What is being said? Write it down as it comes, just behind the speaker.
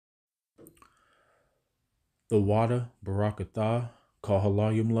The water, Barakatah,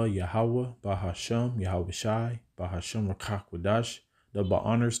 Kahalayimla, Yahweh, Bahasham, Yahweh Shai, Bahasham Rakakwadash, double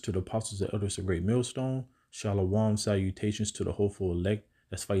honors to the apostles and elders of Great Millstone, Shalom, salutations to the hopeful elect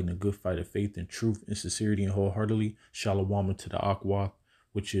that's fighting a good fight of faith and truth and sincerity and wholeheartedly. Shalom unto the Akwath,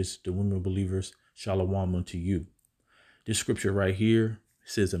 which is the women believers. Shalom unto you. This scripture right here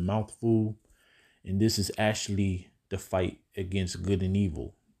says a mouthful, and this is actually the fight against good and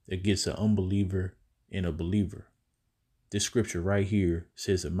evil, against an unbeliever and a believer. This scripture right here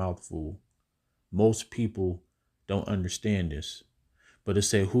says a mouthful. Most people don't understand this, but it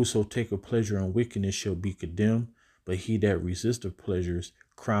said, whoso taketh pleasure in wickedness shall be condemned, but he that resisteth pleasures,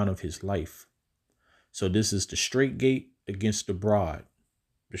 crown of his life. So this is the straight gate against the broad.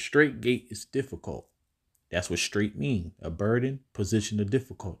 The straight gate is difficult. That's what straight mean, a burden, position of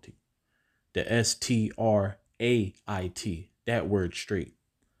difficulty. The STRAIT, that word straight.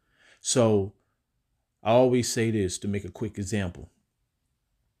 So I always say this to make a quick example.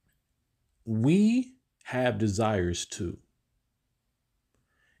 We have desires too.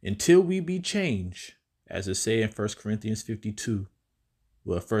 Until we be changed, as it say in 1 Corinthians 52,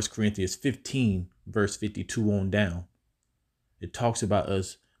 well, 1 Corinthians 15, verse 52 on down, it talks about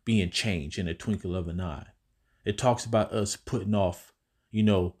us being changed in a twinkle of an eye. It talks about us putting off,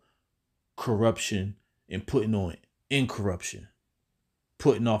 corruption and putting on incorruption,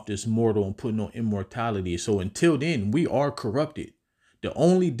 putting off this mortal and putting on immortality. So until then, we are corrupted. The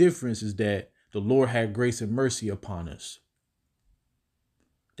only difference is that the Lord had grace and mercy upon us.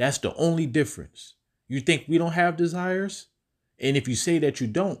 That's the only difference. You think we don't have desires? And if you say that you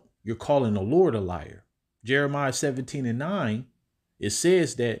don't, you're calling the Lord a liar. Jeremiah 17:9, it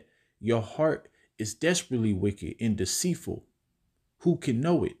says that your heart is desperately wicked and deceitful. Who can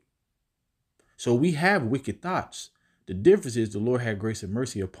know it? So we have wicked thoughts. The difference is the Lord had grace and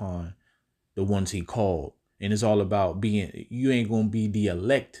mercy upon the ones he called. And it's all about you ain't going to be the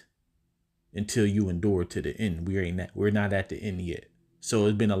elect until you endure to the end. We're not at the end yet. So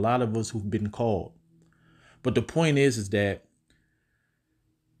it's been a lot of us who've been called. But the point is that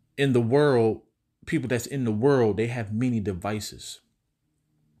in the world, people that's in the world, they have many devices.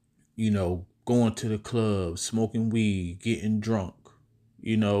 Going to the club, smoking weed, getting drunk,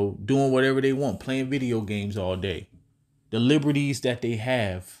 doing whatever they want, playing video games all day. The liberties that they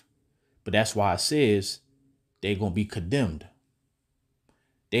have. But that's why it says they're going to be condemned.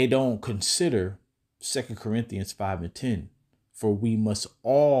 They don't consider 2 Corinthians 5:10, for we must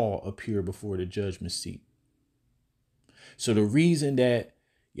all appear before the judgment seat. So the reason that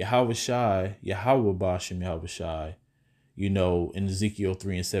Yahweh Shai, Yahweh Bashem, Yahweh Shai, in Ezekiel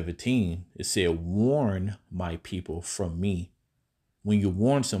 3:17, it said, warn my people from me. When you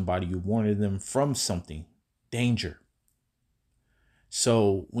warn somebody, you warn them from something, danger.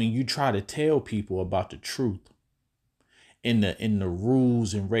 So when you try to tell people about the truth in the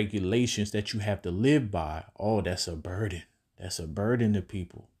rules and regulations that you have to live by, that's a burden. That's a burden to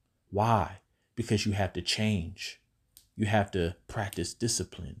people. Why? Because you have to change. You have to practice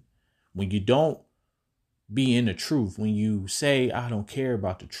discipline. When you don't be in the truth, when you say, I don't care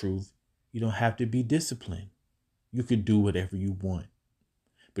about the truth, you don't have to be disciplined. You can do whatever you want,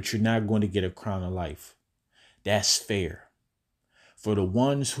 but you're not going to get a crown of life. That's fair. For the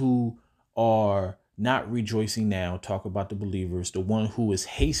ones who are not rejoicing now, talk about the believers, the one who is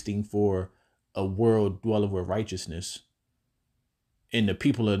hasting for a world dwelling with righteousness, and the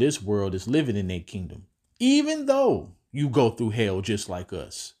people of this world is living in their kingdom, even though you go through hell just like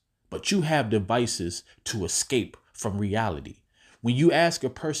us, but you have devices to escape from reality. When you ask a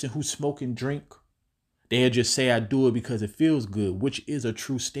person who's smoking drink, they'll just say, I do it because it feels good, which is a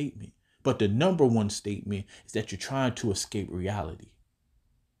true statement. But the number one statement is that you're trying to escape reality.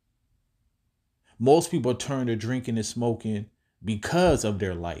 Most people turn to drinking and smoking because of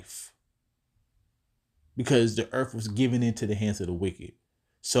their life, because the earth was given into the hands of the wicked.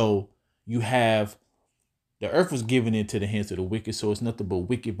 So the earth was given into the hands of the wicked. So it's nothing but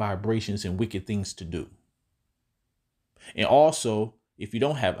wicked vibrations and wicked things to do. And also, if you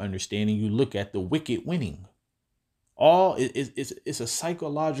don't have understanding, you look at the wicked winning. It's a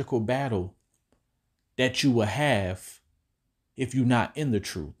psychological battle that you will have if you're not in the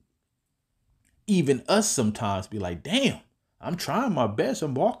truth. Even us sometimes be like, damn, I'm trying my best.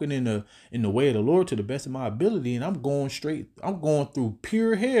 I'm walking in the way of the Lord to the best of my ability. And I'm going through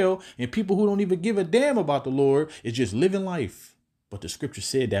pure hell. And people who don't even give a damn about the Lord is just living life. But the scripture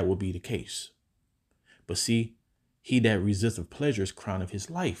said that would be the case. But see, he that resisteth pleasure is crown of his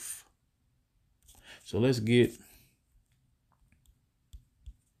life. So let's get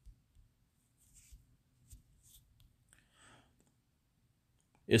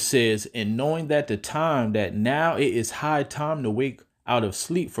It says, and knowing that the time that now it is high time to wake out of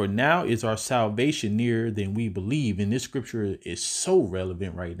sleep, for now is our salvation nearer than we believe. And this scripture is so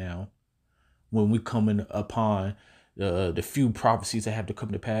relevant right now when we coming upon the few prophecies that have to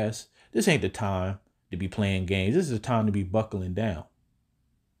come to pass. This ain't the time to be playing games. This is the time to be buckling down.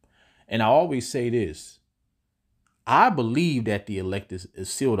 And I always say this. I believe that the elect is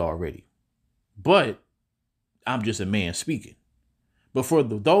sealed already, but I'm just a man speaking. But for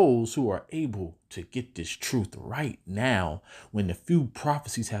those who are able to get this truth right now, when the few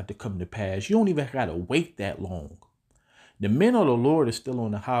prophecies have to come to pass, you don't even got to wait that long. The men of the Lord are still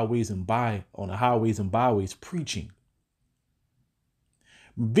on the highways and byways preaching.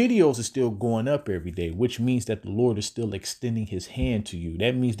 Videos are still going up every day, which means that the Lord is still extending his hand to you.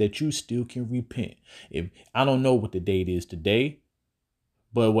 That means that you still can repent. If I don't know what the date is today,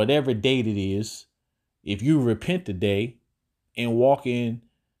 but whatever date it is, if you repent today and walk in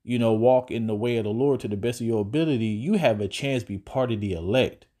the way of the Lord to the best of your ability, you have a chance to be part of the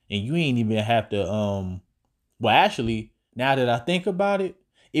elect. And you ain't even have to, well, actually, now that I think about it,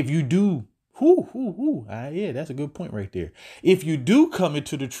 if you do, yeah, that's a good point right there. If you do come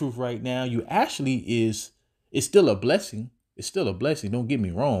into the truth right now, it's still a blessing. It's still a blessing. Don't get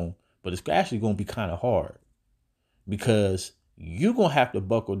me wrong, but it's actually going to be kind of hard because you're going to have to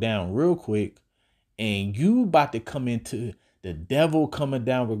buckle down real quick and you about to come into the devil coming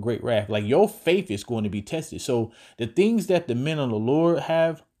down with great wrath. Like your faith is going to be tested. So the things that the men of the Lord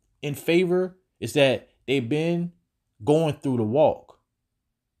have in favor is that they've been going through the walk.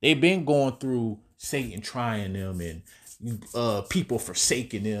 They've been going through Satan trying them and people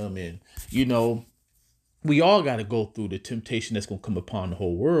forsaking them. And, we all got to go through the temptation that's going to come upon the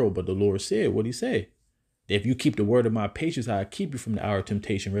whole world. But the Lord said what he said. That if you keep the word of my patience, I'll keep you from the hour of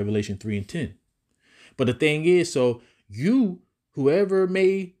temptation. Revelation 3:10. But the thing is, so whoever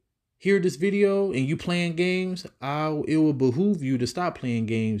may hear this video and you playing games, it will behoove you to stop playing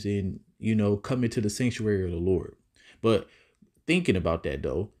games and, come into the sanctuary of the Lord. But thinking about that,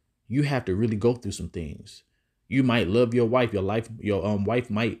 though, you have to really go through some things. You might love your wife. Your wife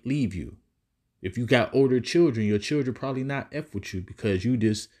might leave you. If you got older children, your children probably not F with you because you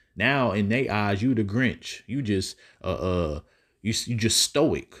just now in their eyes, you the Grinch. You just you just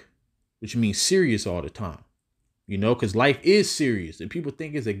stoic, which means serious all the time. Because life is serious and people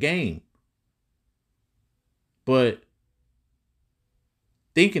think it's a game. But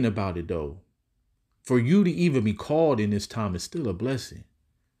thinking about it, though, for you to even be called in this time is still a blessing.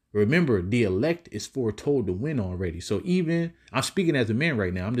 Remember, the elect is foretold to win already. So even I'm speaking as a man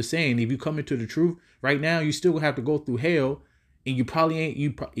right now. I'm just saying, if you come into the truth right now, you still have to go through hell and you probably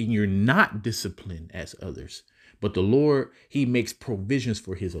you're not disciplined as others. But the Lord, he makes provisions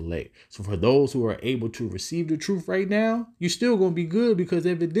for his elect. So for those who are able to receive the truth right now, you're still going to be good because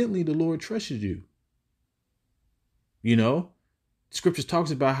evidently the Lord trusts you. Scriptures talks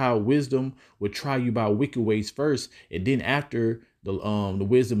about how wisdom would try you by wicked ways first. And then after the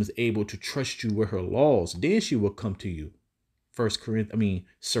wisdom is able to trust you with her laws, then she will come to you.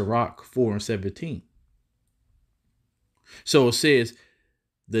 Sirach 4:17. So it says,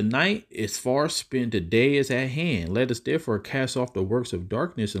 the night is far spent, the day is at hand. Let us therefore cast off the works of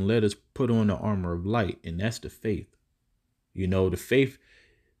darkness and let us put on the armor of light. And that's the faith. The faith.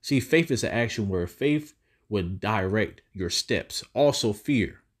 See, faith is an action where faith would direct your steps. Also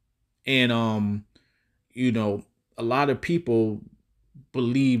fear. And, a lot of people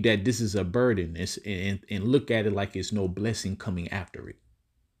believe that this is a burden and look at it like it's no blessing coming after it.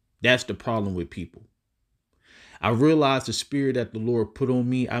 That's the problem with people. I realized the spirit that the Lord put on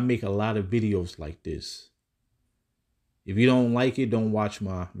me. I make a lot of videos like this. If you don't like it, don't watch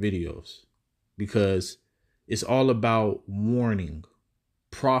my videos because it's all about warning,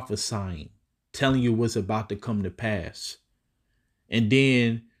 prophesying, telling you what's about to come to pass, and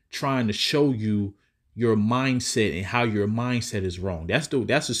then trying to show you your mindset and how your mindset is wrong. That's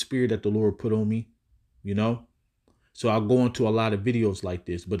the spirit that the Lord put on me, So I'll go into a lot of videos like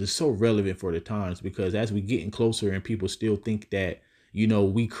this, but it's so relevant for the times because as we getting closer and people still think that,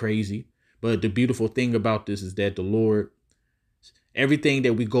 we crazy. But the beautiful thing about this is that the Lord, everything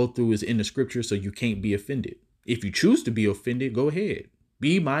that we go through is in the scripture, so you can't be offended. If you choose to be offended, go ahead.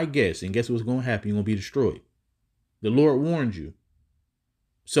 Be my guest. And guess what's going to happen? You're going to be destroyed. The Lord warned you.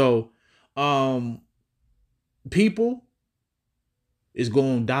 So, people is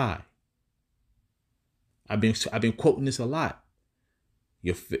going to die. I've been quoting this a lot.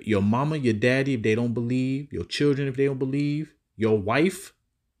 Your mama, your daddy, if they don't believe, your children, if they don't believe, your wife,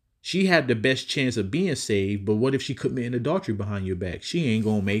 she had the best chance of being saved. But what if she committing adultery behind your back? She ain't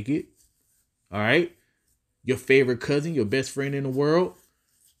going to make it. All right. Your favorite cousin, your best friend in the world,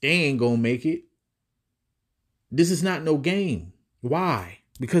 They ain't gonna make it. This is not no game. Why?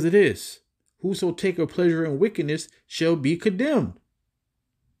 Because it is. Whoso taketh pleasure in wickedness shall be condemned.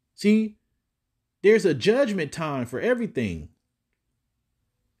 See, there's a judgment time for everything.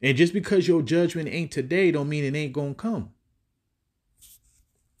 And just because your judgment ain't today don't mean it ain't gonna come.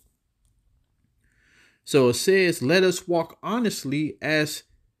 So it says, let us walk honestly as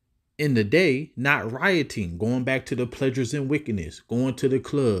in the day, not rioting, going back to the pleasures and wickedness, going to the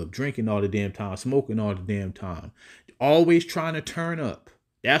club, drinking all the damn time, smoking all the damn time, always trying to turn up.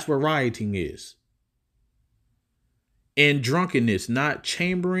 That's what rioting is. And drunkenness, not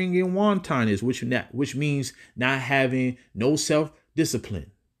chambering and wantonness, which means not having no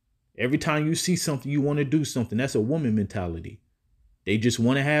self-discipline. Every time you see something, you want to do something. That's a woman mentality. They just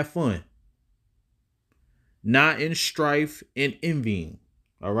want to have fun. Not in strife and envying.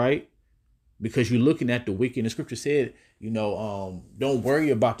 All right. Because you're looking at the wicked. And the scripture said, don't worry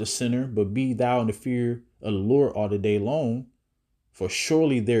about the sinner, but be thou in the fear of the Lord all the day long. For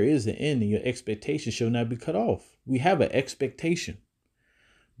surely there is an end, and your expectation shall not be cut off. We have an expectation.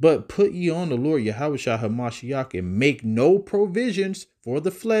 But put ye on the Lord Yahushua HaMashiach, and make no provisions for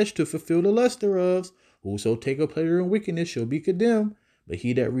the flesh to fulfill the lust thereof. Whoso taketh pleasure in wickedness shall be condemned, but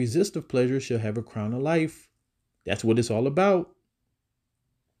he that resisteth pleasure shall have a crown of life. That's what it's all about.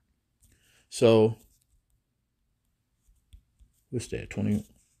 So, what's that? 20.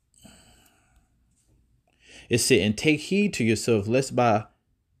 It said, and take heed to yourself, lest by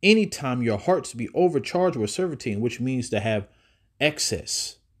any time your hearts be overcharged with servitude, which means to have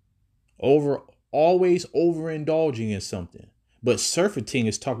excess, always overindulging in something. But surfeiting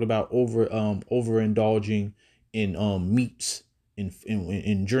is talking about overindulging in meats,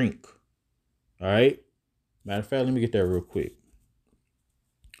 in drink. All right. Matter of fact, let me get that real quick.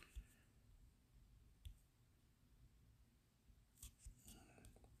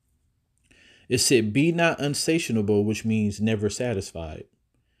 It said, be not unsatiable, which means never satisfied,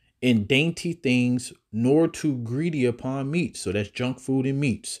 in dainty things, nor too greedy upon meats. So that's junk food and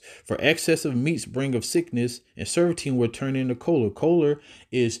meats. For excess of meats bring of sickness, and servitude will turn into choler. Choler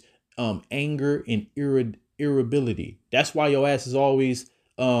is anger and irritability. That's why your ass is always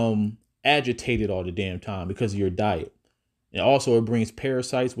agitated all the damn time, because of your diet. And also it brings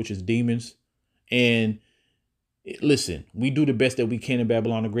parasites, which is demons. And listen, we do the best that we can in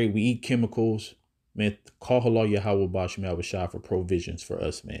Babylon the Great. We eat chemicals. Man, call halal Yahweh Bashim Yahweh for provisions for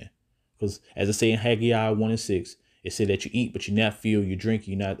us, man. Because as I say in Haggai 1:6, it said that you eat, but you're not filled. You drink,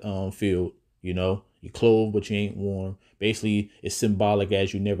 you're not filled. You clothe, but you ain't warm. Basically, it's symbolic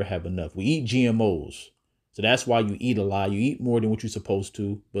as you never have enough. We eat GMOs. So that's why you eat a lot. You eat more than what you're supposed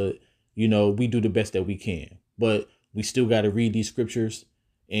to. But, we do the best that we can. But we still got to read these scriptures.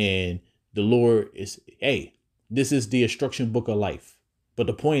 And the Lord is, hey, this is the instruction book of life. But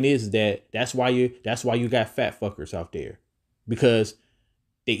the point is that's why you got fat fuckers out there, because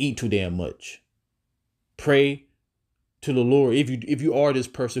they eat too damn much. Pray to the Lord. If you are this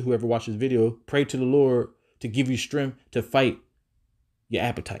person who ever watched this video, pray to the Lord to give you strength to fight your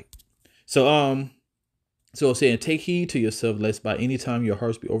appetite. So it's saying, take heed to yourself, lest by any time your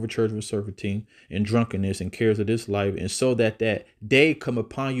hearts be overcharged with servitude and drunkenness and cares of this life, and so that day come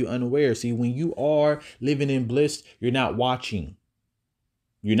upon you unaware. See, when you are living in bliss, you're not watching.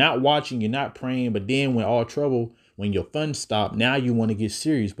 You're not praying. But then when your funds stop, now you want to get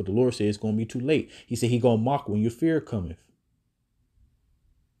serious. But the Lord said it's going to be too late. He said he going to mock when your fear cometh.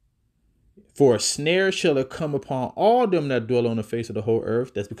 For a snare shall it come upon all them that dwell on the face of the whole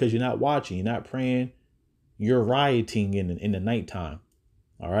earth. That's because you're not watching. You're not praying. You're rioting in the nighttime.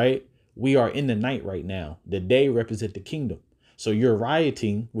 All right. We are in the night right now. The day represents the kingdom. So you're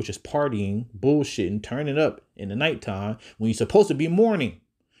rioting, which is partying, bullshitting, turning up in the nighttime when you're supposed to be mourning.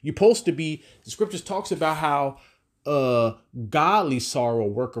 You're supposed to be, the scriptures talks about how godly sorrow,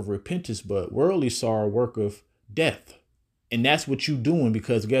 work of repentance, but worldly sorrow, work of death. And that's what you doing,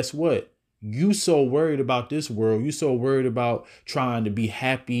 because guess what? You so worried about this world. You so worried about trying to be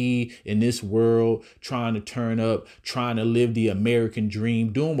happy in this world, trying to turn up, trying to live the American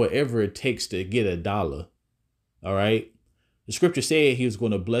dream, doing whatever it takes to get $1. All right. The scripture said he was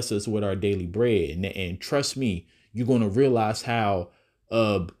going to bless us with our daily bread. And trust me, you're going to realize how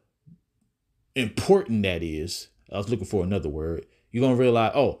important that is. I was looking for another word. You're going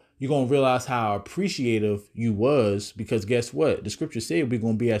to realize how appreciative you was, because guess what? The scripture said we're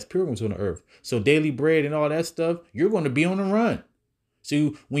going to be as pilgrims on the earth. So daily bread and all that stuff, you're going to be on the run.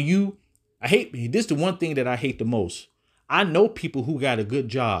 See, this is the one thing that I hate the most. I know people who got a good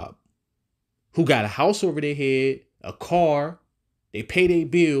job, who got a house over their head, a car, they pay their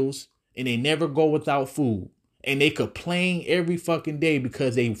bills, and they never go without food. And they complain every fucking day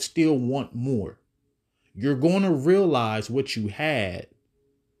because they still want more. You're going to realize what you had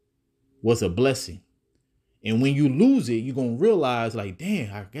was a blessing. And when you lose it, you're going to realize like,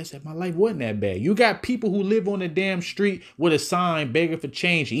 damn, I guess that my life wasn't that bad. You got people who live on the damn street with a sign begging for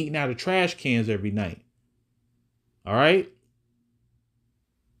change, eating out of trash cans every night. All right.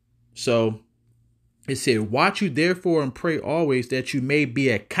 So it said, watch you therefore and pray always that you may be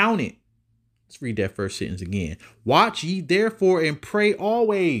accounted. Let's read that first sentence again. Watch ye therefore and pray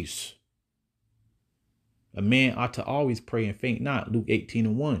always. A man ought to always pray and faint not. Luke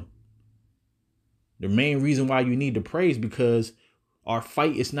 18:1. The main reason why you need to pray is because our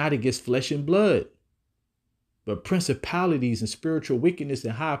fight is not against flesh and blood, but principalities and spiritual wickedness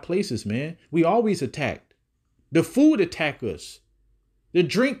in high places, man. We always attacked. The food attack us. The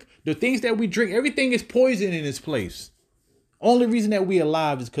drink, the things that we drink, everything is poison in this place. Only reason that we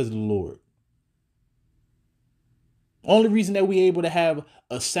alive is because of the Lord. Only reason that we able to have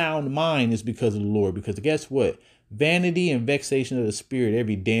a sound mind is because of the Lord. Because guess what? Vanity and vexation of the spirit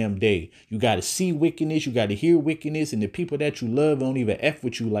every damn day. You got to see wickedness. You got to hear wickedness. And the people that you love don't even F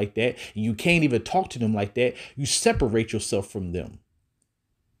with you like that. And you can't even talk to them like that. You separate yourself from them.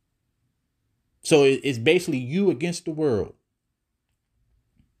 So it's basically you against the world.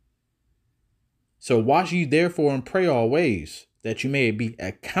 So watch ye therefore and pray always, that you may be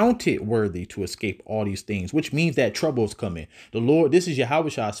accounted worthy to escape all these things, which means that trouble is coming. The Lord, this is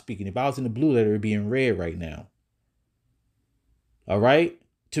Yahweh speaking. If I was in the blue letter, it'd be in red right now. All right.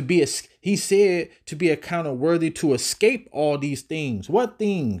 He said to be accounted worthy to escape all these things. What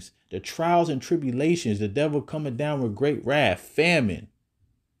things? The trials and tribulations, the devil coming down with great wrath, famine,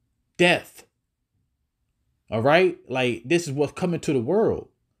 death. All right. Like this is what's coming to the world.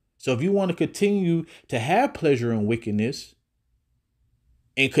 So if you want to continue to have pleasure in wickedness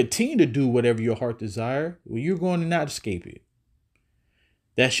and continue to do whatever your heart desire, well, you're going to not escape it.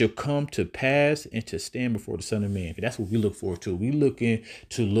 That shall come to pass and to stand before the Son of Man. That's what we look forward to. We looking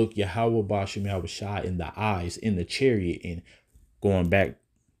to look Yahweh Bashem Yahweh Shai in the eyes, in the chariot, and going back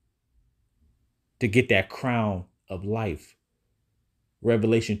to get that crown of life.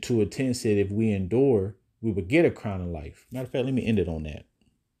 Revelation 2:10 said if we endure, we would get a crown of life. Matter of fact, let me end it on that.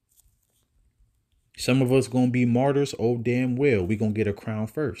 Some of us going to be martyrs. Oh, damn well. We're going to get a crown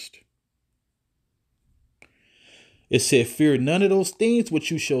first. It said, fear none of those things which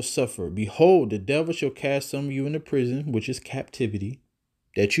you shall suffer. Behold, the devil shall cast some of you into prison, which is captivity,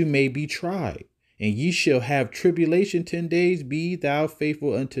 that you may be tried. And ye shall have tribulation 10 days. Be thou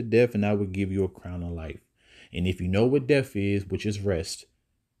faithful unto death, and I will give you a crown of life. And if you know what death is, which is rest,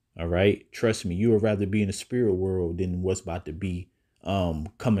 all right, trust me, you would rather be in the spirit world than what's about to be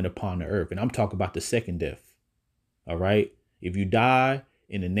coming upon the earth. And I'm talking about the second death. All right. If you die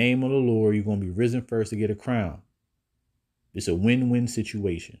in the name of the Lord, you're going to be risen first to get a crown. It's a win-win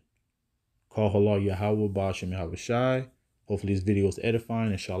situation. Call Halal Yahweh Bashem Yahweh Shai. Hopefully this video is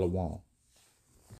edifying and shalom.